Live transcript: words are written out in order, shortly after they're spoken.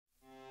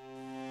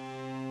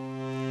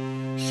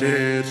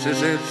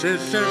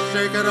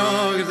Ширше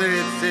крок,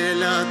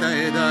 звідсіля та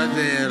й до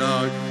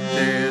зірок.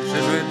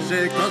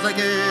 Швидше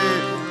козаки,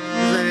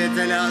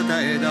 звідсіля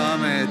та й до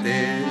мети.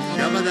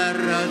 Щоб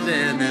дорозі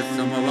не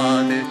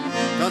сумувати,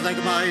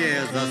 козак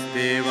має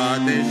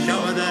заспівати.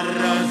 Щоб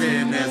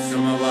дорозі не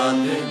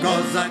сумувати,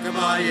 козак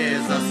має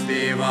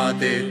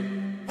заспівати.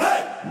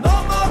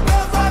 Нумо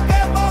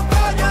козаки по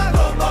конях,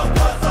 нумо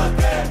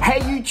козаки.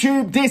 Hey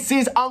YouTube, this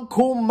is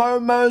Uncle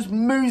Momo's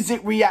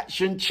music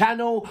reaction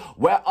channel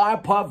where I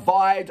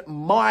provide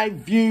my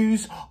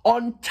views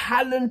on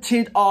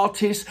talented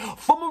artists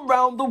from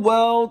around the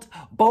world,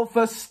 both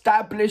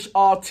established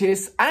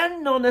artists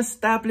and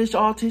non-established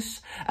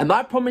artists. And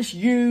I promise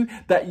you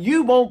that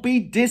you won't be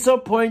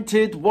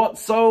disappointed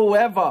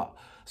whatsoever.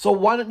 So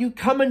why don't you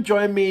come and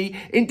join me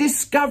in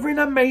discovering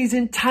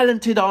amazing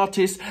talented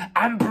artists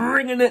and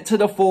bringing it to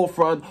the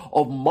forefront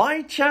of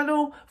my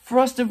channel for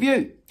us to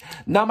view.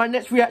 Now my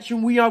next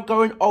reaction, we are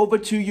going over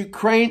to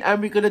Ukraine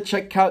and we're going to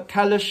check out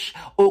Kalush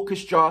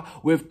Orchestra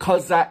with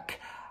KOZAK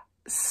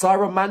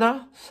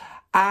SIROMAHA.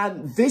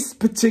 And this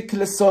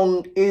particular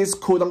song is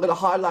called, I'm going to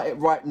highlight it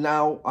right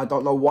now. I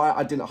don't know why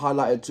I didn't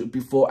highlight it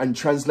before and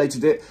translate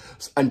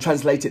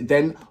it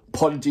then.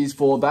 Apologies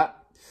for that.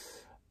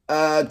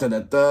 I'll do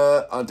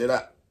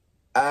that.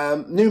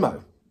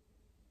 Nумо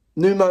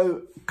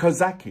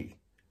Козаки.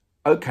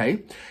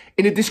 Okay.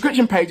 In the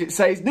description page, it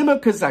says, Нумо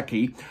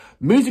Козаки,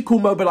 musical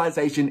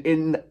mobilization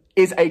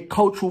is a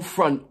cultural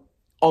front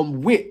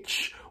on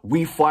which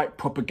we fight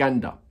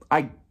propaganda.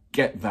 I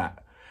get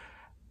that.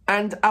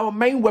 And our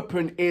main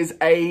weapon is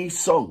a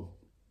song.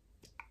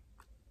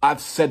 I've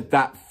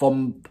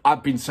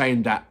been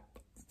saying that.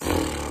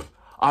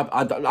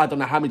 I don't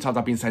know how many times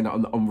I've been saying that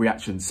on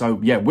reactions. So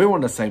yeah, we're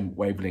on the same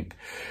wavelength.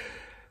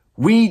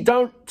 We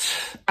don't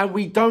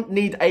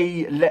need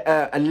a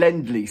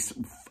ленд-ліз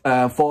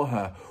for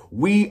her.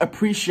 We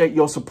appreciate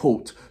your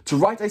support. To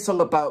write a song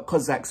about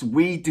Cossacks,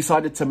 we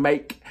decided to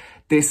make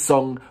this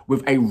song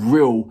with a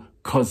real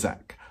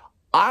Cossack.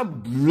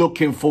 I'm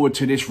looking forward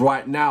to this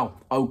right now.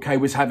 Okay,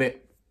 let's have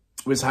it.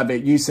 Let's have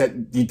it. You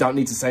said you don't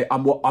need to say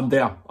I'm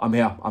there. I'm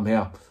here.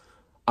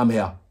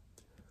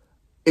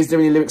 Is there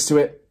any lyrics to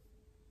it?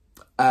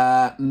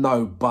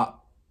 No, but,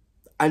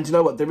 and you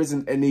know what, there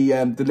isn't any,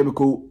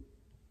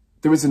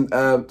 there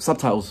isn't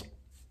subtitles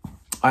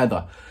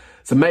either.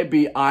 So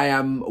maybe I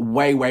am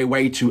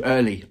way too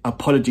early.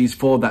 Apologies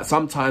for that.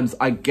 Sometimes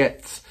I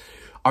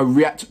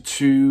react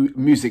to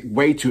music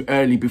way too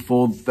early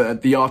before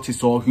the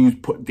artist or who's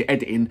put the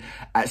editing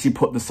actually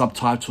put the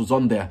subtitles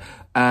on there.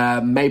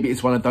 Maybe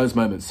it's one of those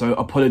moments. So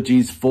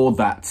apologies for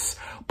that.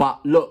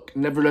 But look,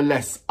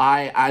 nevertheless,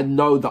 I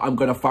know that I'm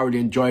going to thoroughly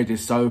enjoy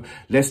this. So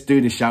let's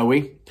do this, shall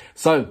we?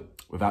 So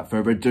without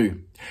further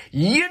ado,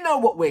 you know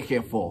what we're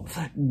here for.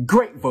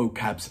 Great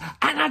vocabs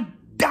and a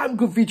damn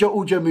good video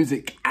audio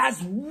music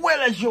as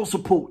well as your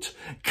support.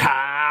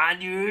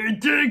 Can you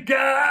dig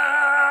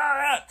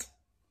it?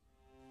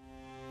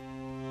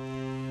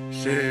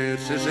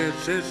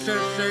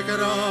 Ширше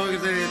крок,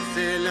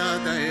 звідсіля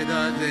та й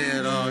до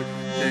зірок.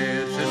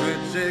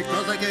 Швидше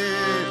козаки,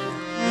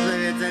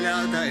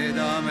 звідсіля та й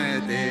до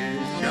мети.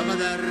 Щоб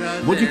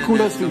дорозі What do you call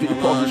those things that you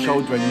put on the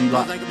shoulder and you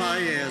like? Козак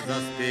має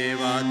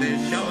заспівати,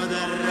 щоб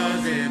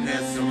дорозі не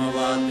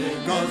сумувати.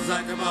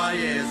 Козак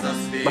має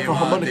заспівати. Like a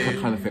harmonica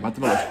kind of thing. I don't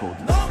know what it's called.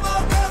 Нумо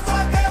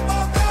козаки по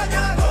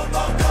конях,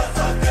 нумо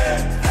козаки.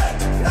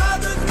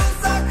 Радують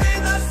русаки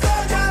на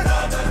сонях,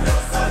 радують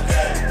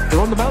русаки.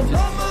 They're on the mountain.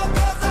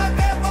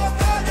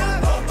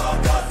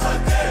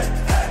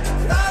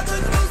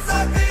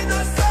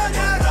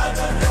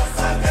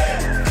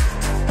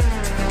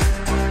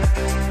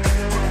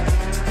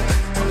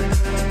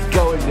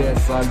 Go in there,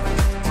 son.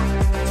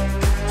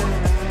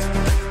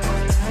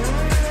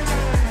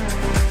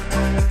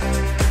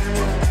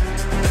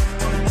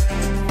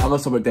 I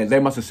must have there. They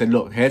must have said,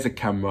 look, here's a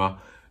camera.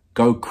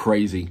 Go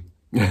crazy.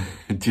 Do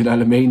you know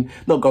what I mean?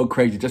 Not go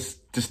crazy,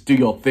 just do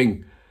your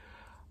thing.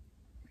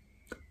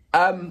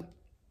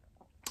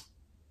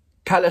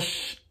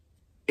 Kalush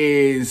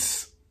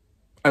is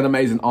an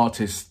amazing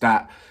artist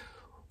that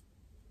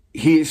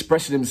he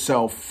expresses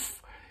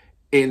himself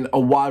in a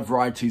wide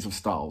varieties of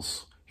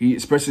styles. He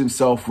expresses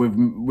himself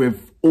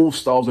with all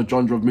styles of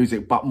genre of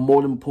music, but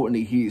more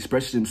importantly, he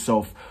expresses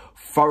himself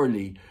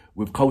thoroughly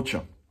with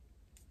culture.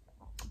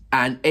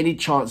 And any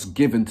chance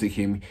given to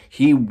him,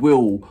 he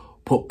will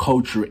put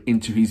culture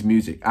into his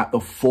music at the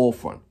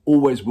forefront.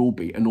 Always will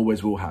be and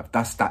always will have.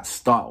 That's that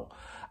style.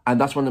 And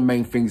that's one of the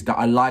main things that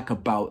I like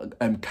about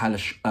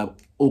Kalush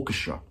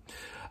Orchestra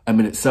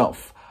in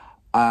itself.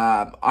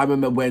 I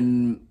remember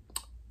when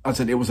I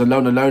said it was a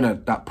loner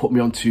that put me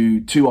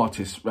onto two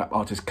rap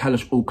artists,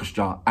 Kalush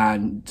Orchestra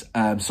and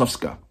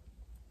Sofska.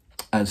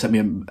 And sent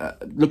me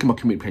look at my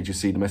community page, you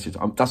see the message.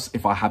 That's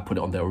if I had put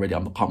it on there already,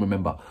 I can't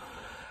remember.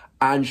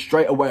 And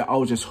straight away, I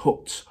was just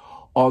hooked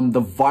on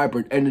the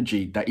vibrant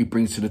energy that he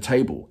brings to the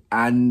table.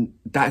 And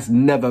that's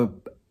never,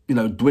 you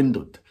know,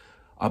 dwindled.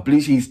 I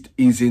believe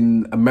he's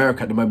in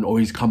America at the moment, or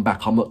he's come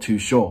back. I'm not too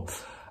sure.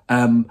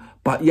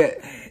 But yeah,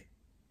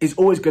 is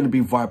always going to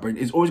be vibrant,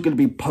 it's always going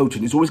to be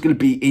potent, it's always going to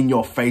be in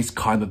your face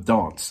kind of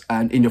dance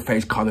and in your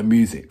face kind of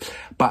music.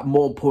 But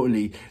more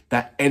importantly,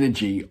 that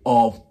energy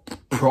of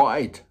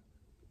pride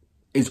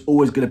is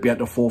always going to be at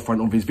the forefront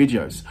of his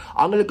videos.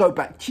 I'm going to go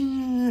back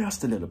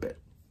just a little bit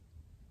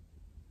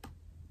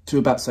to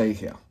about say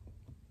here.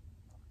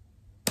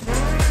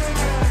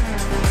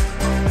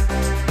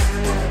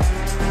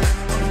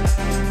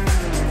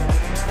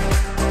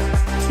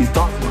 He's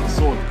dancing with the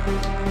sword.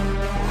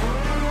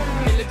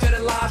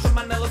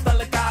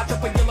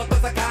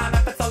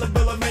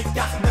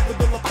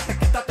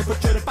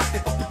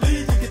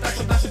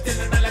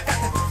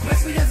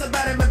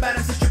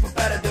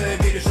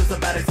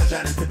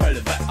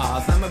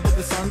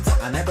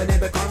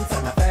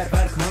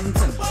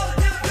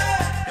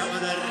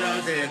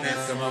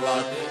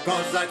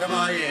 Козак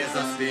має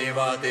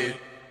заспівати.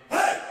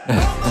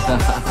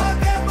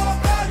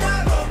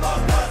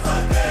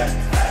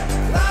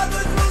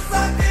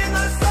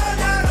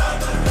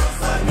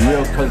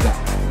 Real Kozak.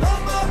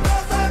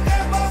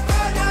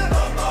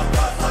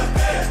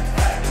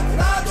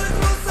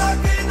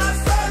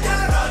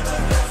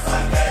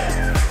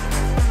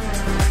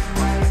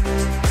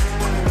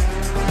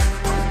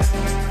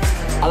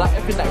 I like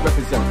everything that it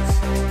represents.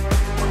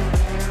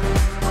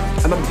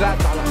 And I'm glad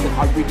that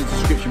I read the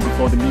description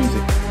before the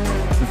music,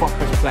 before I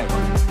press play.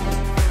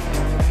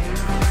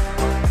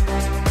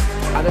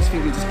 I just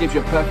think it just gives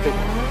you a perfect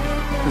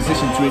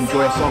position to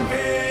enjoy a song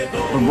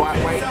the right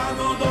way.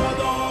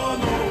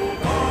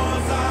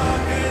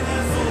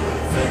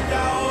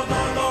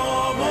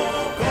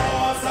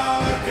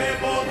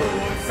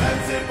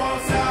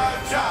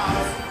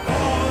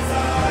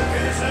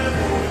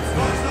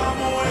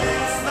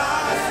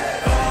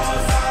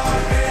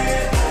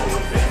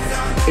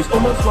 It's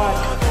almost like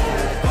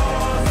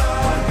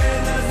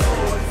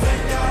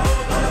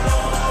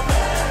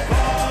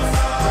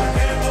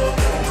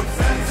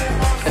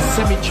a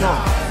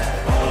semi-chant.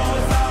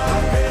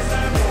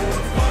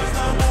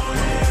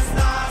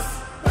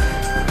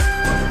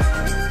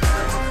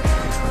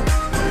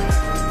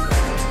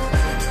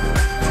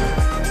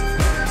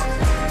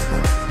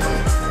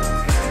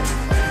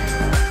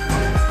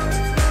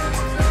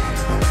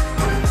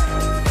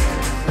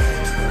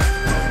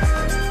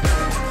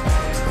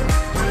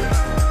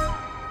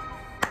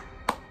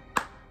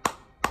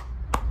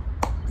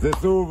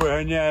 ЗСУ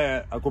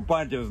виганяє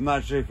окупантів з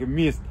наших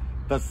міст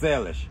та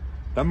селищ.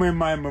 Та ми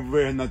маємо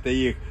вигнати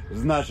їх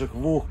з наших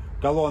вух,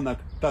 колонок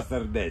та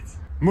сердець.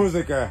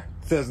 Музика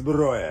 – це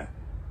зброя.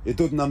 І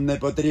тут нам не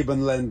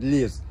потрібен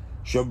ленд-ліз,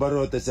 щоб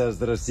боротися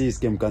з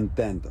російським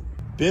контентом.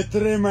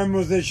 Підтримай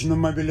музичну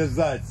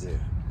мобілізацію.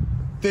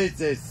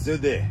 Тицясь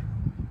сюди.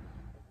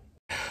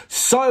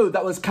 So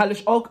that was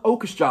Kalush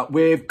Orchestra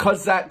with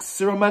KOZAK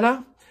SIROMAHA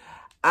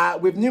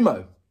with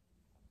Numo.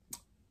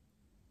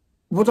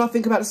 What do I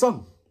think about the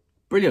song?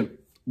 Brilliant.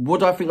 What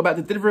do I think about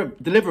the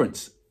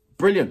deliverance?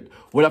 Brilliant.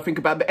 What do I think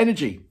about the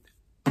energy?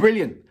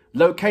 Brilliant.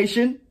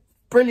 Location?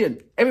 Brilliant.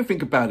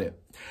 Everything about it.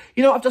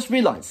 You know, I've just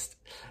realised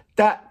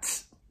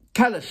that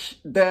Kalush,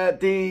 the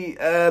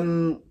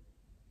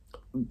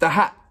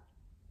hat,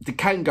 the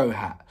Kango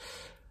hat.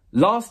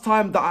 Last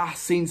time that I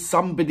seen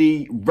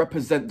somebody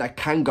represent that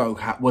Kango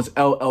hat was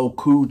LL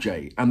Cool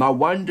J, and I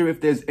wonder if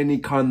there's any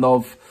kind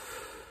of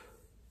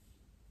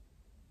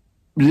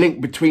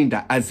link between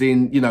that, as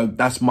in, you know,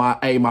 that's my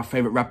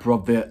favorite rapper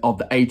of the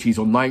 80s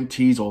or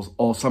 90s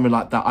or something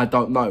like that. I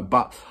don't know,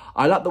 but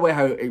I like the way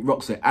how it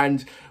rocks it.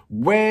 And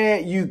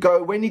where you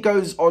go, when he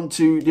goes on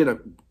to, you know,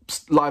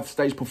 live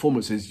stage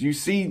performances, you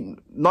see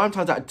 9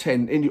 times out of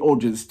 10 in the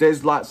audience,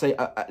 there's like, say,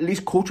 at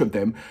least a quarter of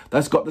them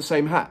that's got the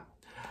same hat.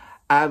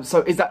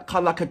 So is that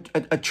kind of like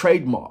a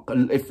trademark?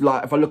 If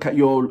I look at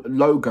your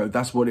logo,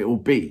 that's what it will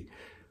be.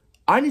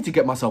 I need to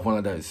get myself one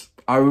of those.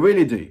 I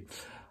really do.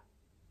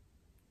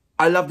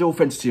 I love the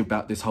authenticity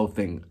about this whole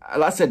thing.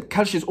 Like I said,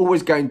 Kalush is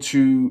always going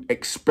to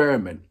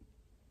experiment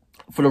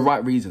for the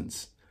right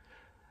reasons.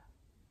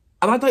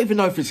 And I don't even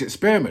know if it's an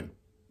experiment,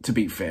 to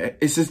be fair.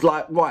 It's just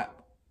like, right,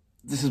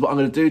 this is what I'm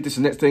going to do. This is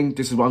the next thing.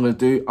 This is what I'm going to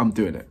do. I'm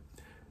doing it.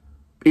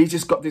 He's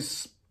just got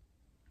this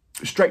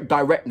straight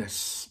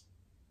directness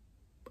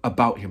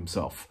about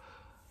himself.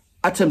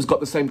 Atom's got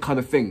the same kind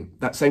of thing.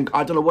 That same,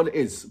 I don't know what it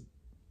is.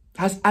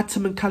 Has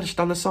Atom and Kalush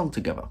done a song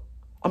together?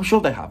 I'm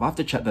sure they have. I have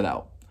to check that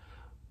out.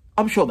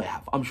 I'm sure they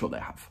have. I'm sure they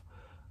have.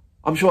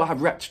 I'm sure I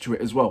have reacted to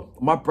it as well.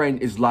 My brain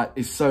is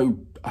so...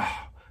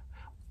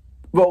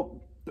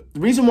 Well, the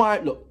reason why...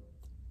 Look,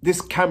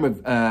 this camera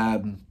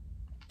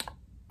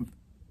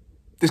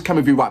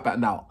view right back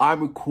now,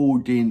 I'm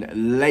recording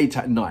late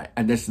at night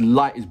and this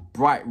light is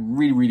bright,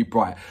 really, really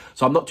bright.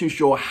 So I'm not too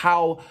sure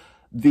how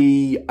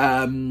the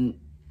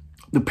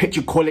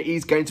picture quality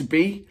is going to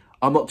be.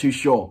 I'm not too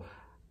sure.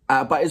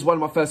 But it's one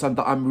of my first times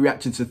that I'm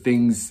reacting to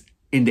things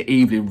in the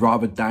evening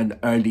rather than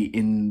early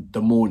in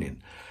the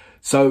morning.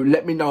 So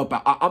let me know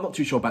about... I'm not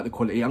too sure about the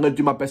quality. I'm going to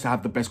do my best to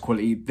have the best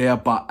quality there.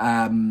 But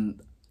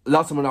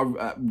last time when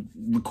I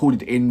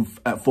recorded in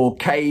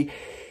 4K,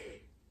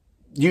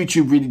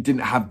 YouTube really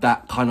didn't have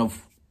that kind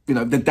of... you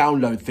know, the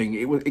download thing,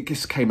 it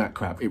just came out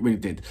crap. It really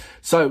did.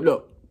 So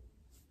look,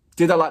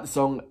 did I like the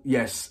song?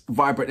 Yes.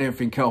 Vibrant and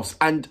everything else.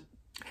 And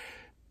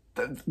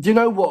do you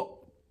know what?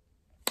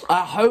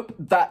 I hope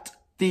that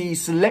the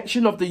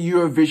selection of the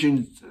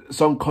Eurovision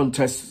Song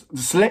Contest,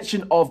 the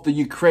selection of the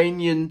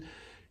Ukrainian,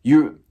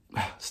 the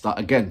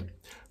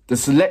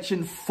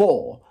selection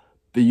for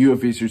the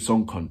Eurovision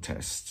Song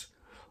Contest,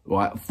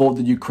 right, for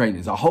the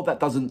Ukrainians, I hope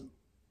that doesn't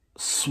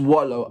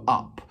swallow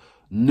up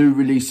new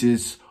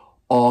releases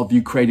of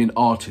Ukrainian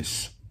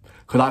artists,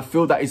 because I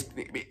feel that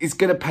it's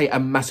going to play a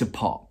massive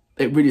part.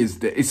 It really is.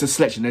 It's a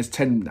selection. There's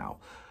 10 now.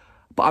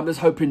 But I'm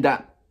just hoping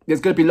that there's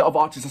going to be a lot of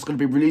artists that's going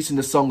to be releasing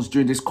the songs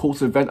during this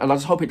course event, and I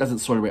just hope it doesn't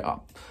swallow it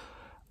up,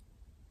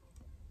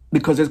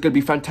 because there's going to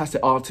be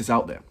fantastic artists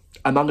out there,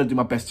 and I'm going to do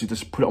my best to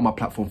just put it on my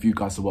platform for you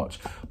guys to watch.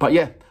 But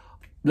yeah,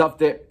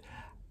 loved it.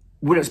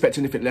 Wouldn't expect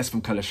anything less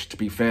from Kalush, to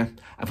be fair,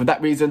 and for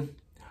that reason,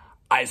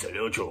 I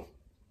salute you.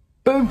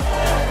 Boom.